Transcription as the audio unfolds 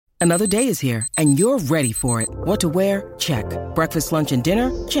Another day is here, and you're ready for it. What to wear? Check. Breakfast, lunch, and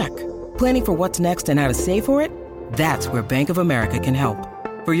dinner? Check. Planning for what's next and how to save for it? That's where Bank of America can help.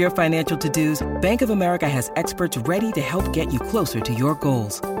 For your financial to-dos, Bank of America has experts ready to help get you closer to your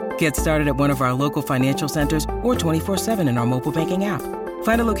goals. Get started at one of our local financial centers or 24/7 in our mobile banking app.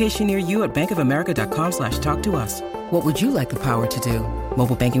 Find a location near you at bankofamerica.com/talktous. What would you like the power to do?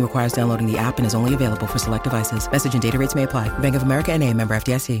 Mobile banking requires downloading the app and is only available for select devices. Message and data rates may apply. Bank of America N.A., member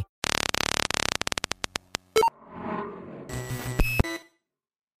FDIC.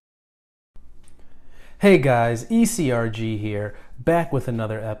 Hey guys, ECRG here, back with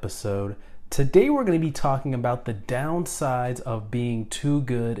another episode. Today we're going to be talking about the downsides of being too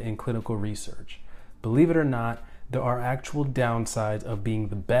good in clinical research. Believe it or not, there are actual downsides of being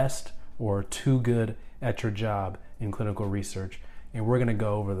the best or too good at your job in clinical research, and we're going to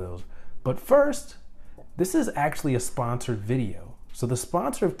go over those. But first, this is actually a sponsored video. So the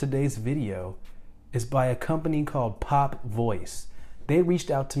sponsor of today's video is by a company called Pop Voice. They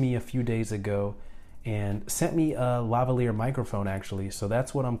reached out to me a few days ago and sent me a lavalier microphone actually. So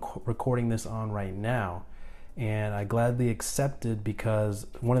that's what I'm recording this on right now. And I gladly accepted because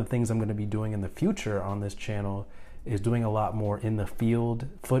one of the things I'm going to be doing in the future on this channel is doing a lot more in the field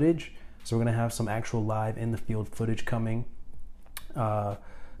footage. So we're going to have some actual live in the field footage coming. A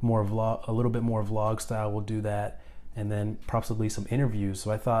little bit more vlog style, we'll do that. And then possibly some interviews.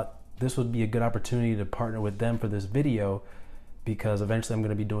 So I thought this would be a good opportunity to partner with them for this video because eventually I'm going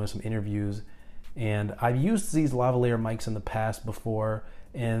to be doing some interviews. And I've used these lavalier mics in the past before,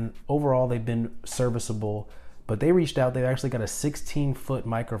 and overall they've been serviceable, but they reached out. They've actually got a 16-foot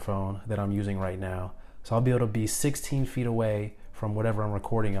microphone that I'm using right now. So I'll be able to be 16 feet away from whatever I'm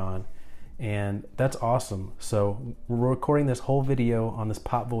recording on, and that's awesome. So we're recording this whole video on this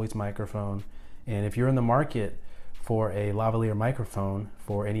Pop Voice microphone, and if you're in the market for a lavalier microphone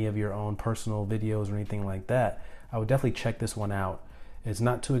for any of your own personal videos or anything like that, I would definitely check this one out. It's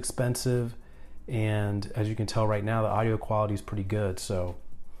not too expensive. And as you can tell right now, the audio quality is pretty good. So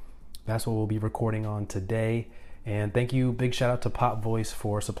that's what we'll be recording on today. And thank you, big shout out to Pop Voice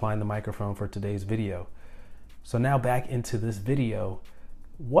for supplying the microphone for today's video. So now back into this video.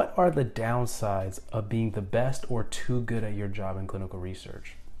 What are the downsides of being the best or too good at your job in clinical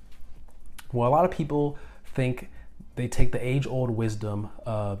research? Well, a lot of people think they take the age-old wisdom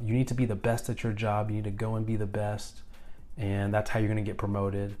of you need to be the best at your job. You need to go and be the best. And that's how you're going to get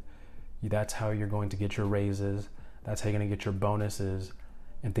promoted. That's how you're going to get your raises. That's how you're going to get your bonuses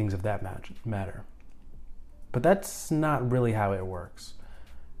and things of that matter. But that's not really how it works.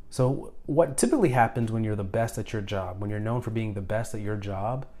 So what typically happens when you're the best at your job, when you're known for being the best at your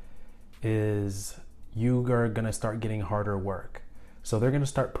job, is you are going to start getting harder work. So they're going to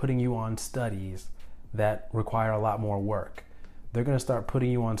start putting you on studies that require a lot more work. They're going to start putting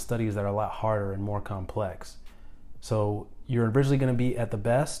you on studies that are a lot harder and more complex. So you're originally going to be at the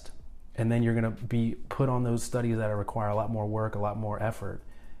best, and then you're going to be put on those studies that require a lot more work, a lot more effort.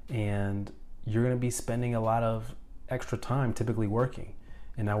 And you're going to be spending a lot of extra time typically working.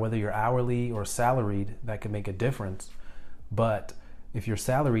 And now whether you're hourly or salaried, that can make a difference. But if you're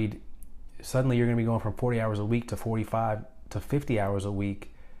salaried, suddenly you're going to be going from 40 hours a week to 45 to 50 hours a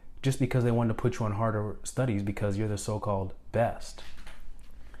week just because they wanted to put you on harder studies because you're the so-called best.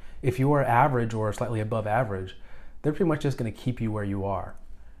 If you are average or slightly above average, they're pretty much just going to keep you where you are.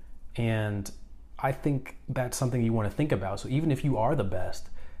 And I think that's something you want to think about. So even if you are the best,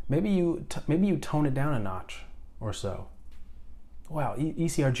 maybe you tone it down a notch or so. Wow,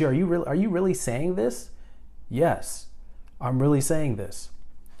 ECRG, are you really saying this? Yes, I'm really saying this.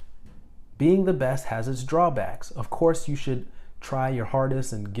 Being the best has its drawbacks. Of course, you should try your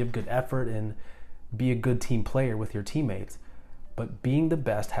hardest and give good effort and be a good team player with your teammates. But being the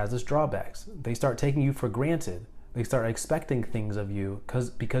best has its drawbacks. They start taking you for granted. They start expecting things of you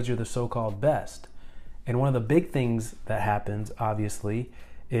because you're the so-called best. And one of the big things that happens, obviously,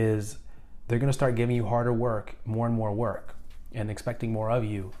 is they're going to start giving you harder work, more and more work, and expecting more of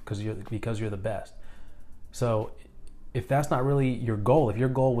you because you're the best. So if that's not really your goal, if your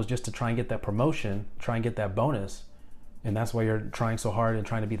goal was just to try and get that promotion, try and get that bonus, and that's why you're trying so hard and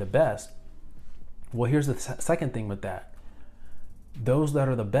trying to be the best, well, here's the second thing with that. Those that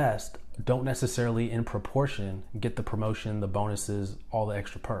are the best don't necessarily in proportion get the promotion, the bonuses, all the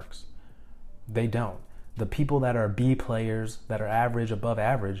extra perks. They don't. The people that are B players, that are average, above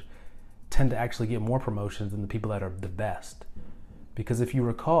average, tend to actually get more promotions than the people that are the best. Because if you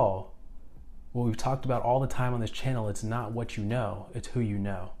recall, what we've talked about all the time on this channel, it's not what you know, it's who you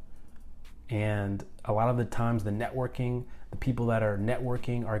know. And a lot of the times the people that are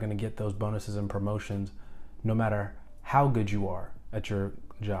networking are going to get those bonuses and promotions no matter how good you are at your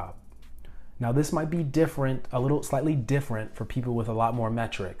job. Now, this might be different, a little slightly different for people with a lot more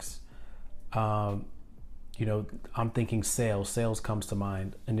metrics. I'm thinking sales. Sales comes to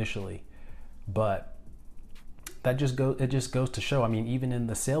mind initially, but it just goes to show. I mean, even in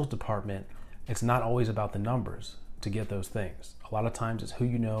the sales department, it's not always about the numbers to get those things. A lot of times it's who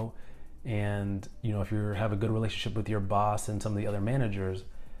you know, and if you have a good relationship with your boss and some of the other managers,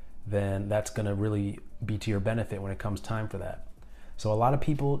 then that's going to really be to your benefit when it comes time for that. So a lot of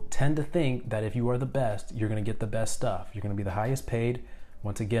people tend to think that if you are the best, you're going to get the best stuff. You're going to be the highest paid.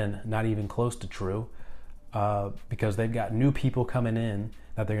 Once again, not even close to true, because they've got new people coming in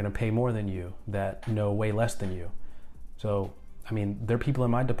that they're going to pay more than you, that know way less than you. So, I mean, there are people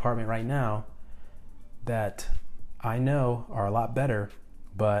in my department right now that I know are a lot better,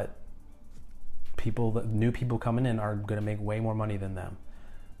 but new people coming in are going to make way more money than them.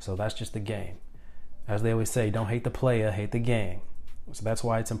 So that's just the game. As they always say, don't hate the player, hate the game. So that's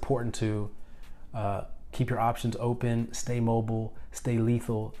why it's important to keep your options open, stay mobile, stay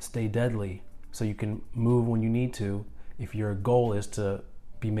lethal, stay deadly, so you can move when you need to if your goal is to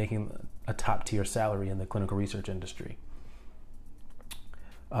be making a top tier salary in the clinical research industry.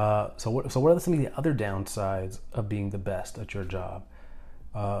 So what are some of the other downsides of being the best at your job?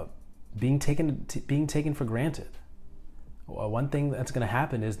 Being taken for granted. One thing that's going to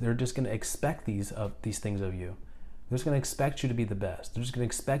happen is they're just going to expect these things of you. They're just going to expect you to be the best. They're just going to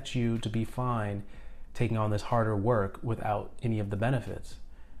expect you to be fine taking on this harder work without any of the benefits.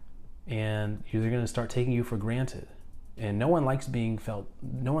 And they're going to start taking you for granted. And no one likes being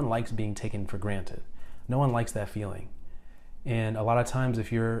taken for granted. No one likes that feeling. And a lot of times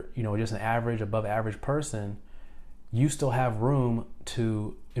if you're, just an average, above average person, you still have room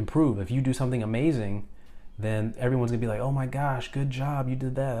to improve. If you do something amazing, then everyone's gonna be like, oh my gosh, good job, you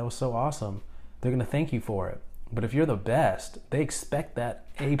did that. That was so awesome. They're gonna thank you for it. But if you're the best, they expect that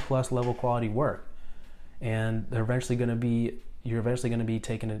A+ level quality work. And you're eventually gonna be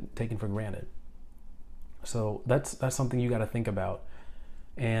taken for granted. So that's something you gotta think about.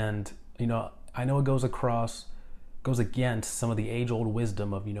 And, I know it goes against some of the age-old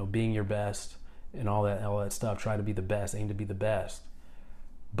wisdom of, being your best and all that stuff. Try to be the best, aim to be the best.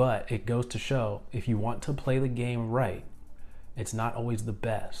 But it goes to show, if you want to play the game right, it's not always the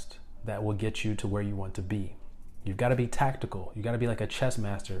best that will get you to where you want to be. You've got to be tactical. You've got to be like a chess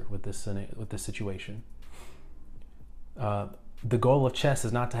master with this situation. The goal of chess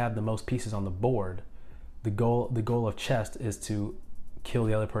is not to have the most pieces on the board. The goal of chess is to kill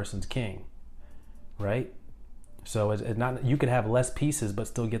the other person's king, right? So it's not, you could have less pieces but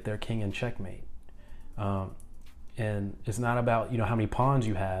still get their king in checkmate. And it's not about, how many pawns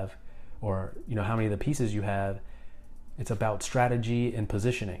you have or, how many of the pieces you have. It's about strategy and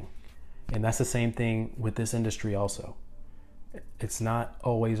positioning. And that's the same thing with this industry also. It's not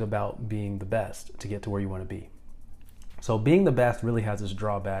always about being the best to get to where you want to be. So being the best really has its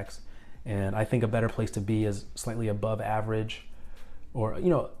drawbacks. And I think a better place to be is slightly above average, or,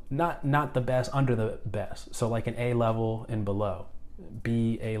 not the best, under the best. So like an A level and below.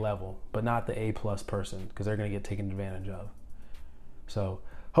 B, A level, but not the A+ person, because they're going to get taken advantage of. So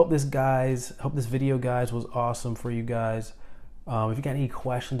hope this video, guys, was awesome for you guys. If you got any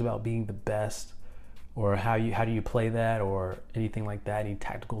questions about being the best, or how do you play that, or anything like that, any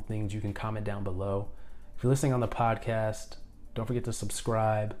tactical things, you can comment down below. If you're listening on the podcast, don't forget to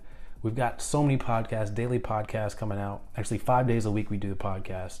subscribe. We've got so many podcasts, daily podcasts coming out. Actually, 5 days a week we do the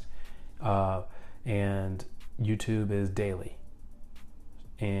podcast, and YouTube is daily.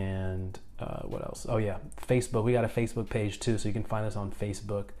 And what else? Oh yeah, Facebook. We got a Facebook page too, so you can find us on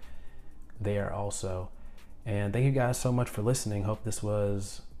Facebook there also. And thank you guys so much for listening. Hope this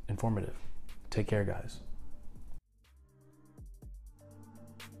was informative. Take care, guys.